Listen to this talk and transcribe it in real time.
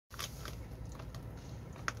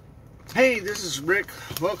Hey, this is Rick.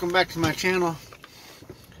 Welcome back to my channel.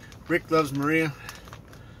 Rick Loves Maria.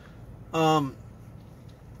 Got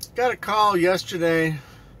a call yesterday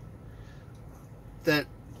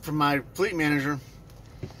from my fleet manager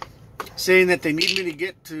saying that they need me to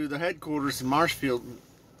get to the headquarters in Marshfield,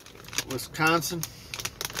 Wisconsin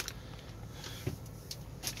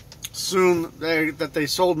soon. That they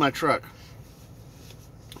sold my truck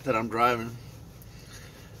that I'm driving.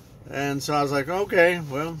 And so I was like, okay,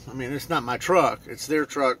 well, I mean, it's not my truck. It's their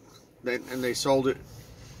truck, and they sold it.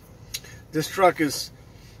 This truck is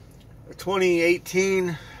a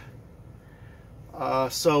 2018,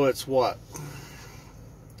 so it's what?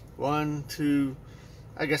 I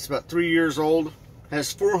guess about 3 years old.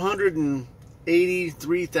 Has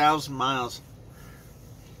 483,000 miles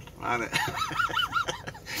on it.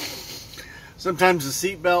 Sometimes the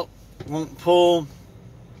seatbelt won't pull.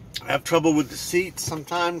 I have trouble with the seat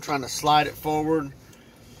sometimes, trying to slide it forward.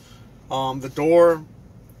 The door,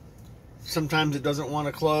 sometimes it doesn't want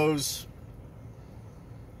to close.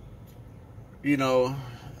 You know,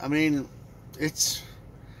 I mean, it's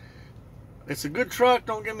a good truck,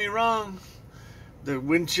 don't get me wrong. The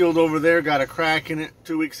windshield over there got a crack in it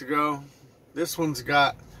 2 weeks ago. This one's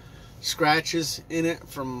got scratches in it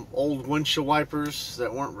from old windshield wipers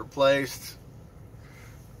that weren't replaced.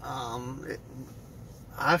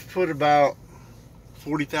 I've put about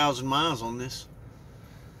 40,000 miles on this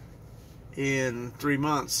in 3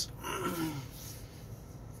 months.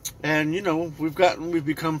 And, you know, we've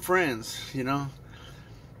become friends, you know.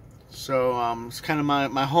 So, it's kind of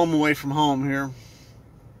my home away from home here.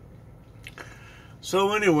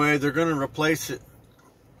 So anyway, they're going to replace it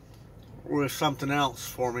with something else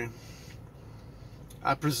for me.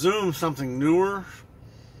 I presume something newer.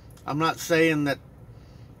 I'm not saying that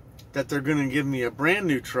they're going to give me a brand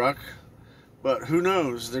new truck, but who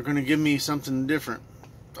knows? They're going to give me something different,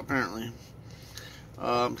 apparently.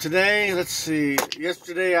 Today, let's see.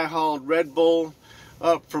 Yesterday I hauled Red Bull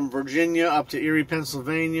up from Virginia up to Erie,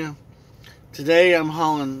 Pennsylvania. Today I'm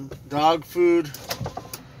hauling dog food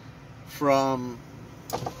from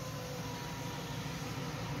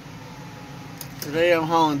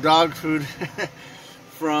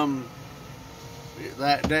from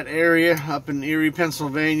that area up in Erie,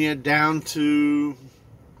 Pennsylvania, down to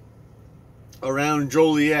around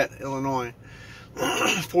Joliet, Illinois.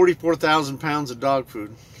 44,000 pounds of dog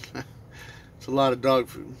food. It's a lot of dog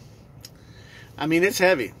food. I mean, it's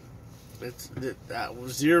heavy.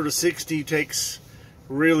 0 to 60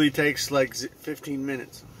 really takes like 15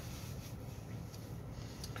 minutes.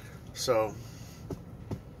 So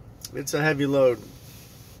it's a heavy load.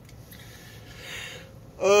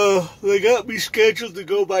 They got me scheduled to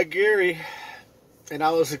go by Gary, and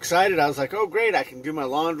I was excited. I was like, oh great, I can do my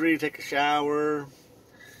laundry, take a shower,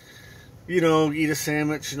 you know, eat a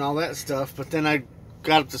sandwich and all that stuff. But then I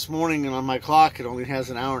got up this morning, and on my clock it only has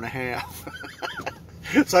an hour and a half.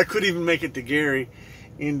 So I couldn't even make it to Gary,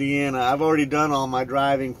 Indiana. I've already done all my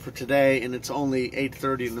driving for today, and it's only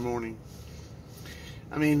 8:30 in the morning.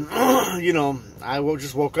 I mean, you know, I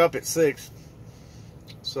just woke up at 6.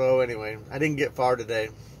 So anyway, I didn't get far today.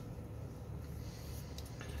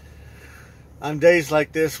 On days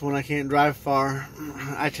like this, when I can't drive far,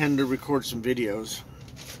 I tend to record some videos.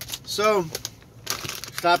 So,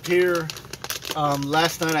 stopped here.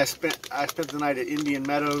 Last night I spent the night at Indian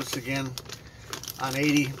Meadows again on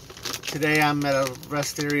 80. Today I'm at a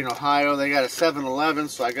rest area in Ohio. They got a 7-Eleven,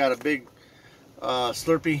 so I got a big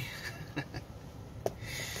Slurpee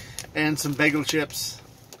and some bagel chips.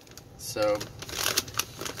 So,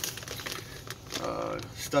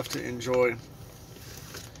 stuff to enjoy.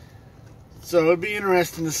 So it'd be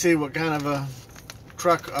interesting to see what kind of a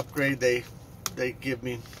truck upgrade they give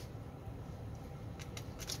me.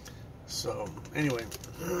 So anyway,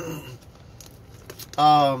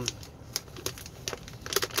 I was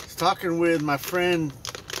talking with my friend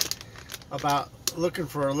about looking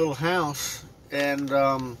for a little house, and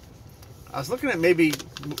I was looking at maybe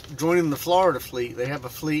joining the Florida fleet. They have a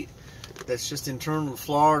fleet that's just internal to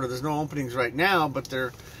Florida. There's no openings right now, but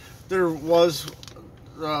there was,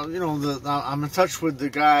 you know, I'm in touch with the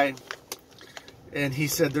guy, and he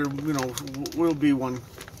said there, you know, will be one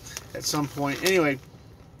at some point. Anyway,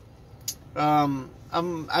 I'm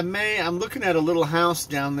looking at a little house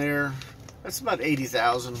down there. That's about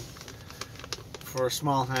 80,000 for a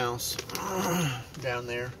small house down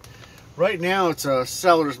there. Right now, it's a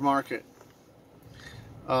seller's market.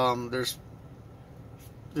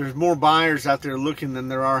 There's more buyers out there looking than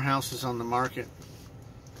there are houses on the market.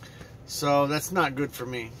 So that's not good for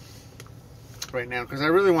me right now, because I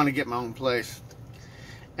really want to get my own place.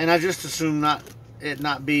 And I just assume it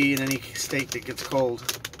not be in any state that gets cold.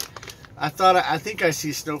 I think I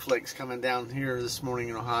see snowflakes coming down here this morning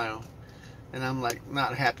in Ohio, and I'm like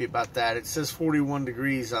not happy about that. It says 41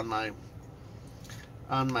 degrees on my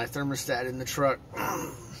thermostat in the truck.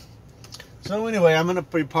 So anyway, I'm gonna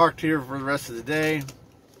be parked here for the rest of the day.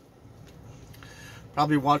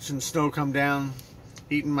 Probably watching snow come down,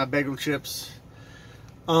 eating my bagel chips.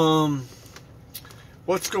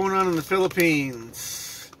 What's going on in the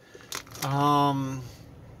Philippines?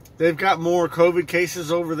 They've got more COVID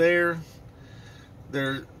cases over there.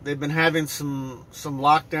 They've been having some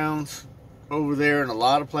lockdowns over there in a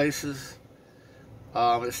lot of places.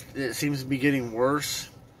 It seems to be getting worse.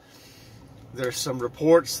 There's some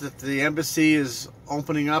reports that the embassy is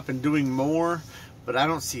opening up and doing more, but I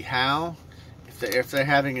don't see how. If they're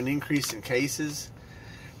having an increase in cases.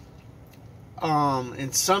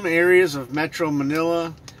 In some areas of Metro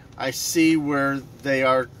Manila, I see where they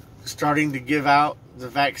are starting to give out the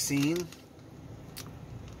vaccine.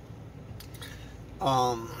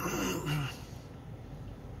 I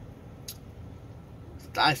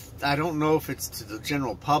don't know if it's to the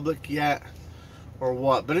general public yet or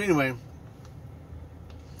what, but anyway,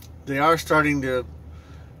 they are starting to,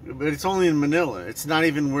 but it's only in Manila. It's not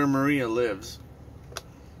even where Maria lives.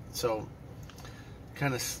 So,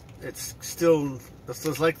 kind of, it's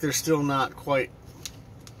like they're still not quite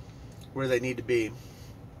where they need to be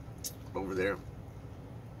over there.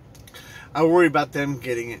 I worry about them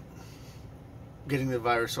getting the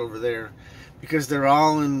virus over there, because they're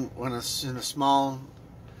all in a small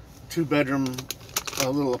 2-bedroom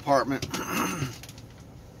little apartment.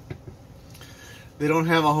 They don't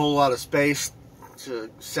have a whole lot of space to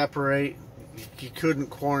separate. You couldn't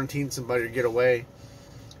quarantine somebody or get away.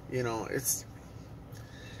 You know, it's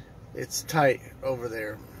tight over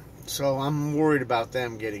there. So I'm worried about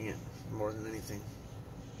them getting it more than anything.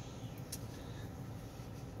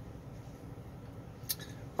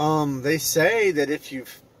 They say that if you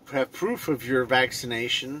have proof of your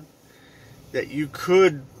vaccination, that you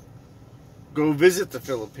could go visit the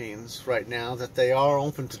Philippines right now, that they are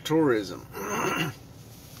open to tourism.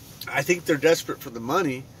 I think they're desperate for the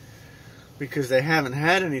money because they haven't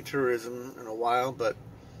had any tourism in a while, but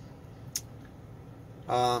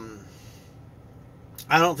I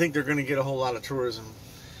don't think they're going to get a whole lot of tourism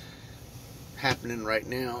happening right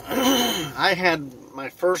now. I had my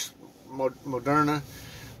first Moderna,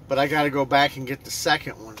 but I got to go back and get the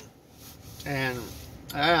second one. And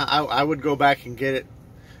I would go back and get it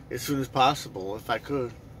as soon as possible if I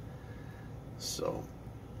could. So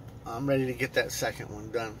I'm ready to get that second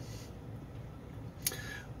one done.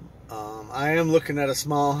 I am looking at a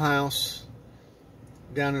small house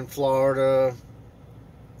down in Florida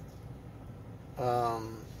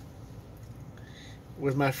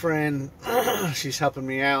with my friend. She's helping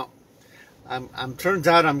me out. Turns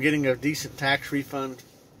out I'm getting a decent tax refund,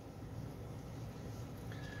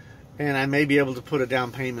 and I may be able to put a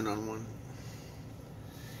down payment on one,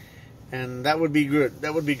 and that would be good.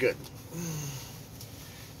 That would be good.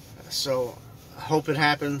 So I hope it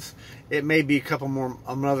happens. It may be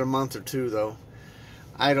another month or two, though.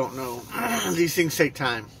 I don't know. These things take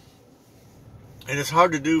time, and it's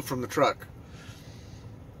hard to do from the truck.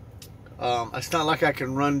 It's not like I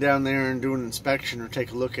can run down there and do an inspection or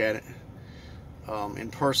take a look at it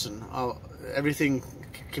in person. Everything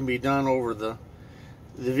can be done over the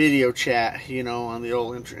video chat, you know, on the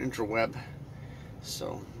old interweb.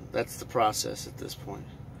 So that's the process at this point.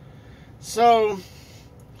 So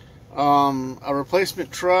a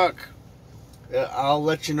replacement truck, I'll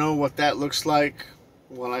let you know what that looks like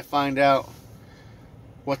when I find out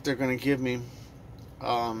what they're going to give me.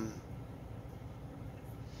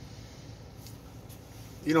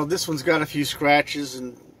 You know, this one's got a few scratches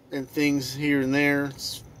and things here and there.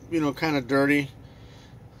 It's, you know, kind of dirty.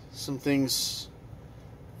 Some things.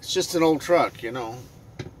 It's just an old truck, you know.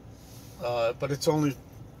 But it's only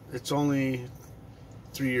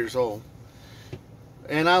 3 years old,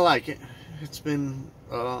 and I like it. It's been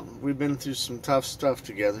we've been through some tough stuff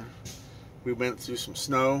together. We went through some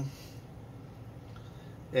snow,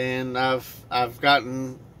 and I've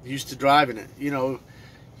gotten used to driving it. You know,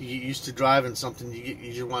 you get used to driving something,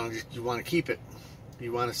 you want to keep it.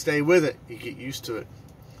 You want to stay with it. You get used to it,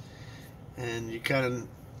 and you kind of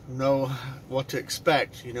know what to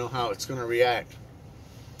expect. You know how it's going to react.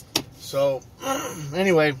 So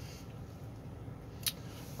anyway,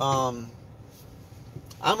 I'm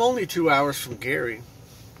only 2 hours from Gary,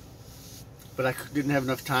 but I didn't have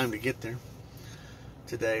enough time to get there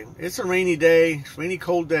today. It's a rainy day, rainy,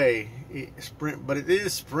 cold day. Spring, but it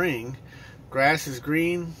is spring. Grass is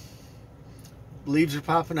green. Leaves are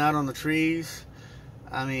popping out on the trees.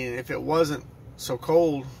 I mean, if it wasn't so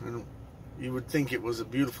cold and, you would think it was a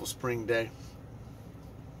beautiful spring day.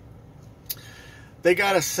 They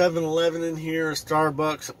got a 7-Eleven in here, a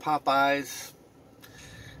Starbucks, a Popeyes.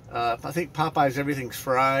 I think Popeyes, everything's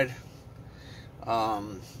fried.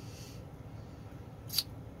 Starbucks,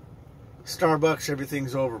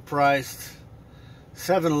 everything's overpriced.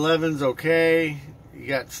 7-Eleven's okay. You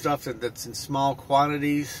got stuff that's in small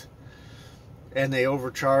quantities, and they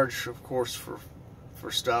overcharge, of course, for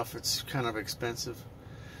stuff. It's kind of expensive.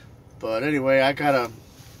 But anyway, I got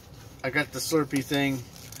the Slurpee thing,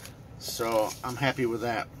 so I'm happy with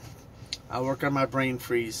that. I'll work on my brain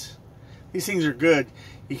freeze. These things are good.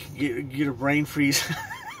 You can get a brain freeze.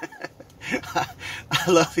 I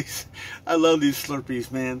love these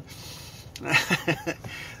Slurpees, man.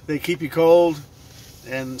 They keep you cold,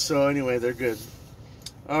 and so anyway, they're good.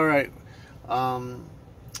 All right.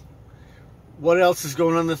 What else is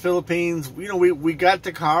going on in the Philippines? You know, we got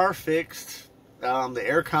the car fixed. The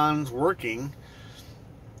air con's working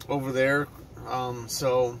over there,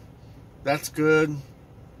 so that's good.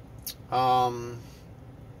 I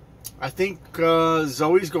think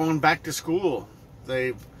Zoe's going back to school.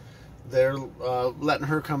 They're letting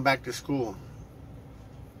her come back to school,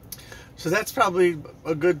 so that's probably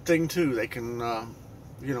a good thing too. They can,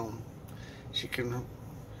 you know, she can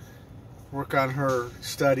work on her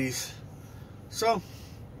studies. So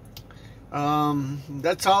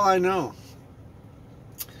that's all I know.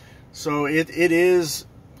 So it is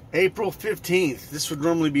April 15th. This would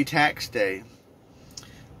normally be tax day,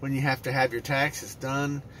 when you have to have your taxes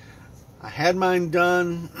done. I had mine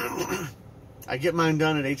done. I get mine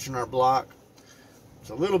done at H&R Block. It's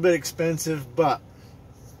a little bit expensive, but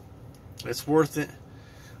it's worth it.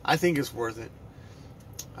 I think it's worth it.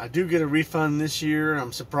 I do get a refund this year.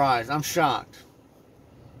 I'm surprised. I'm shocked,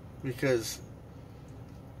 because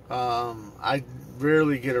I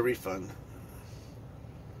rarely get a refund.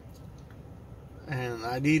 And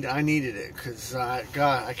I needed it, because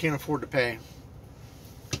God, I can't afford to pay.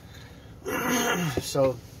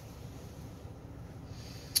 So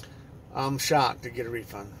I'm shocked to get a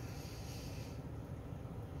refund.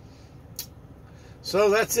 So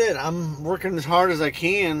that's it. I'm working as hard as I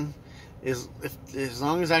can. As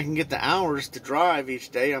long as I can get the hours to drive each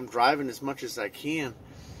day, I'm driving as much as I can.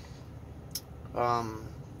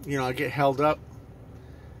 You know, I get held up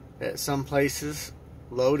at some places,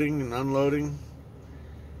 loading and unloading,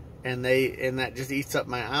 and that just eats up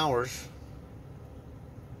my hours.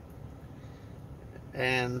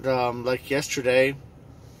 And like yesterday,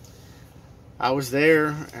 I was there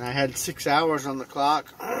and I had 6 hours on the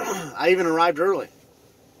clock. I even arrived early.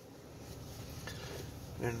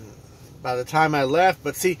 And by the time I left,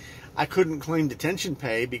 but see, I couldn't claim detention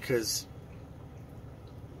pay because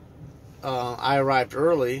I arrived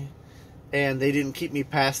early and they didn't keep me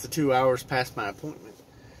past the 2 hours past my appointment.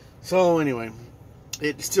 So anyway,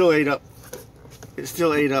 it still ate up. It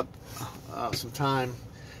still ate up some time.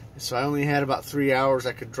 So I only had about 3 hours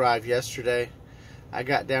I could drive yesterday. I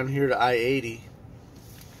got down here to I-80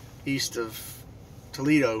 east of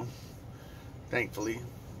Toledo, thankfully.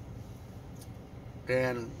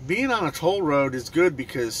 And being on a toll road is good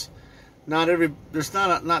because there's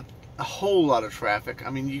not a whole lot of traffic.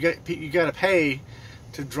 I mean, you got to pay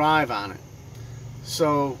to drive on it,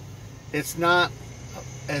 so it's not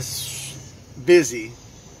as busy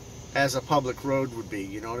as a public road would be.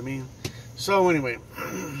 You know what I mean? So anyway,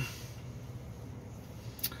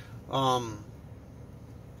 I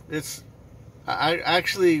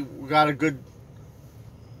actually got a good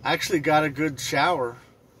shower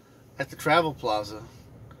at the Travel Plaza.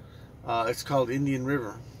 It's called Indian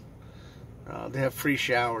River. They have free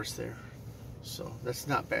showers there, so that's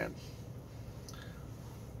not bad.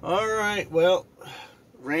 All right, well,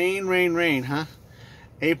 rain, rain, rain, huh?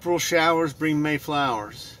 April showers bring May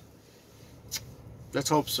flowers. Let's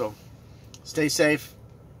hope so. Stay safe.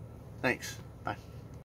 Thanks.